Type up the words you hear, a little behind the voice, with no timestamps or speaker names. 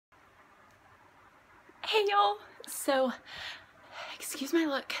Hey y'all! So, excuse my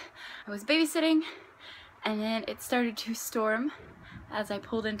look. I was babysitting and then it started to storm as I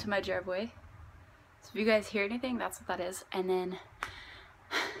pulled into my driveway. So if you guys hear anything, that's what that is. And then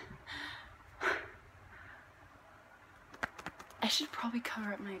I should probably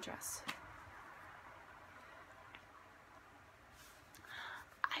cover up my address.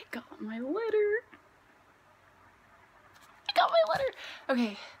 I got my letter.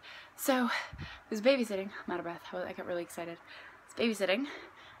 Okay, so I was babysitting. I'm out of breath. I got really excited. I was babysitting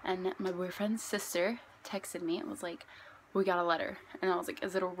and my boyfriend's sister texted me and was like, we got a letter. And I was like,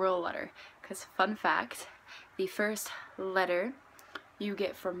 is it a real letter? Because fun fact, the first letter you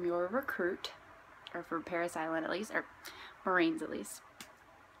get from your recruit, or for Paris Island at least, or Marines at least,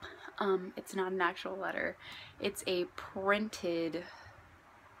 it's not an actual letter. It's a printed,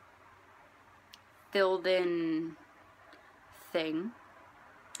 filled in thing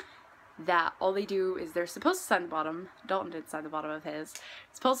that all they do is they're supposed to sign the bottom. Dalton did sign the bottom of his.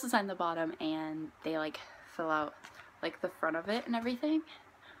 Supposed to sign the bottom and they like fill out like the front of it and everything.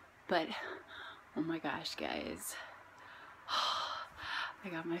 But oh my gosh, guys. I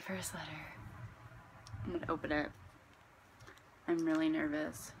got my first letter. I'm gonna open it. I'm really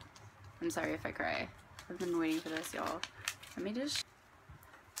nervous. I'm sorry if I cry. I've been waiting for this, y'all. Let me just...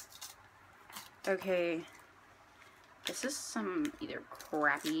 Okay. This is some either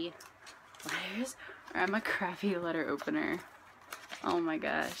crappy letters or I'm a crappy letter opener. Oh my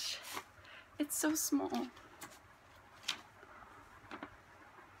gosh. It's so small.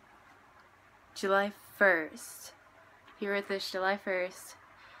 July 1st. He wrote this July 1st,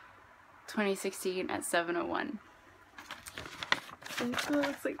 2016 at 7:01. That's what it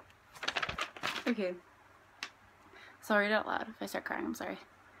looks like. Okay. So I'll read it out loud. If I start crying, I'm sorry.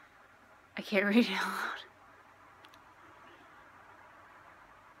 I can't read it out loud.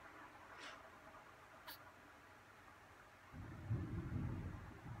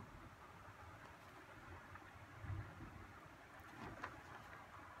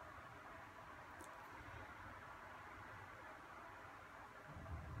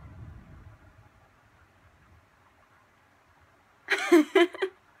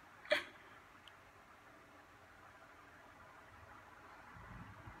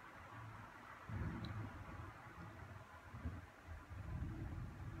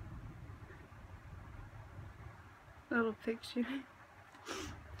 Little picture.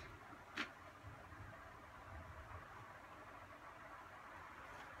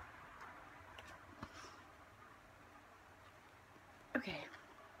 Okay.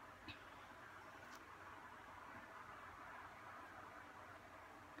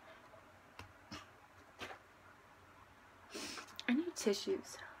 I need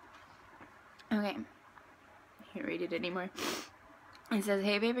tissues. Okay. I can't read it anymore. It says,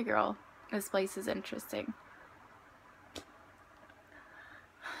 hey baby girl, this place is interesting.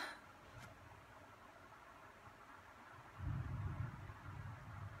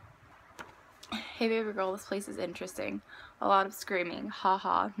 Hey baby girl, this place is interesting. A lot of screaming.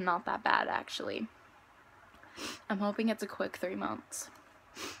 Haha, not that bad actually. I'm hoping it's a quick 3 months.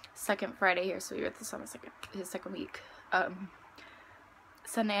 Second Friday here, so we were this on his second week.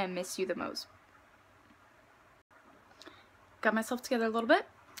 Sunday, I miss you the most. Got myself together a little bit.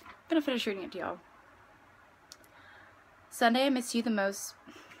 I'm gonna finish reading it to y'all. Sunday, I miss you the most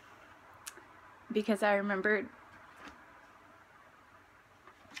because I remembered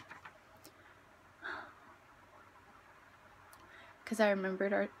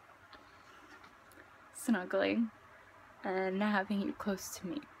our snuggling and having you close to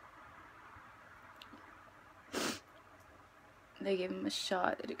me. They gave him a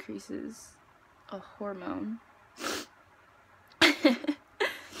shot that decreases a hormone.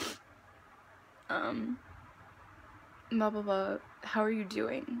 Blah blah blah. How are you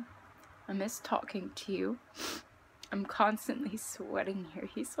doing? I miss talking to you. I'm constantly sweating here.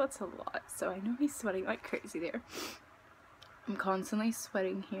 He sweats a lot, so I know he's sweating like crazy there. I'm constantly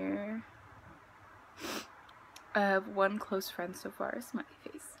sweating here. I have one close friend so far, smiley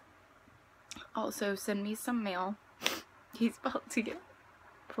face. Also, send me some mail. He's about to get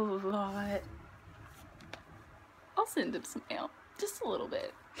a lot. I'll send him some mail. Just a little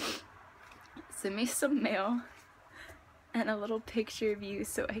bit. Send me some mail. And a little picture of you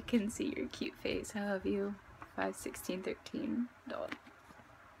so I can see your cute face. I love you. 5/16/13. Dog.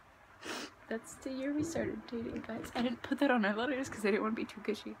 That's the year we started dating, guys. I didn't put that on our letters because I didn't want to be too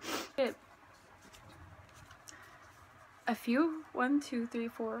gushy. A few, 1, 2, 3,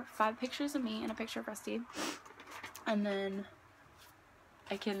 4, 5 pictures of me and a picture of Rusty. And then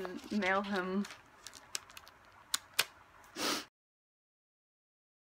I can mail him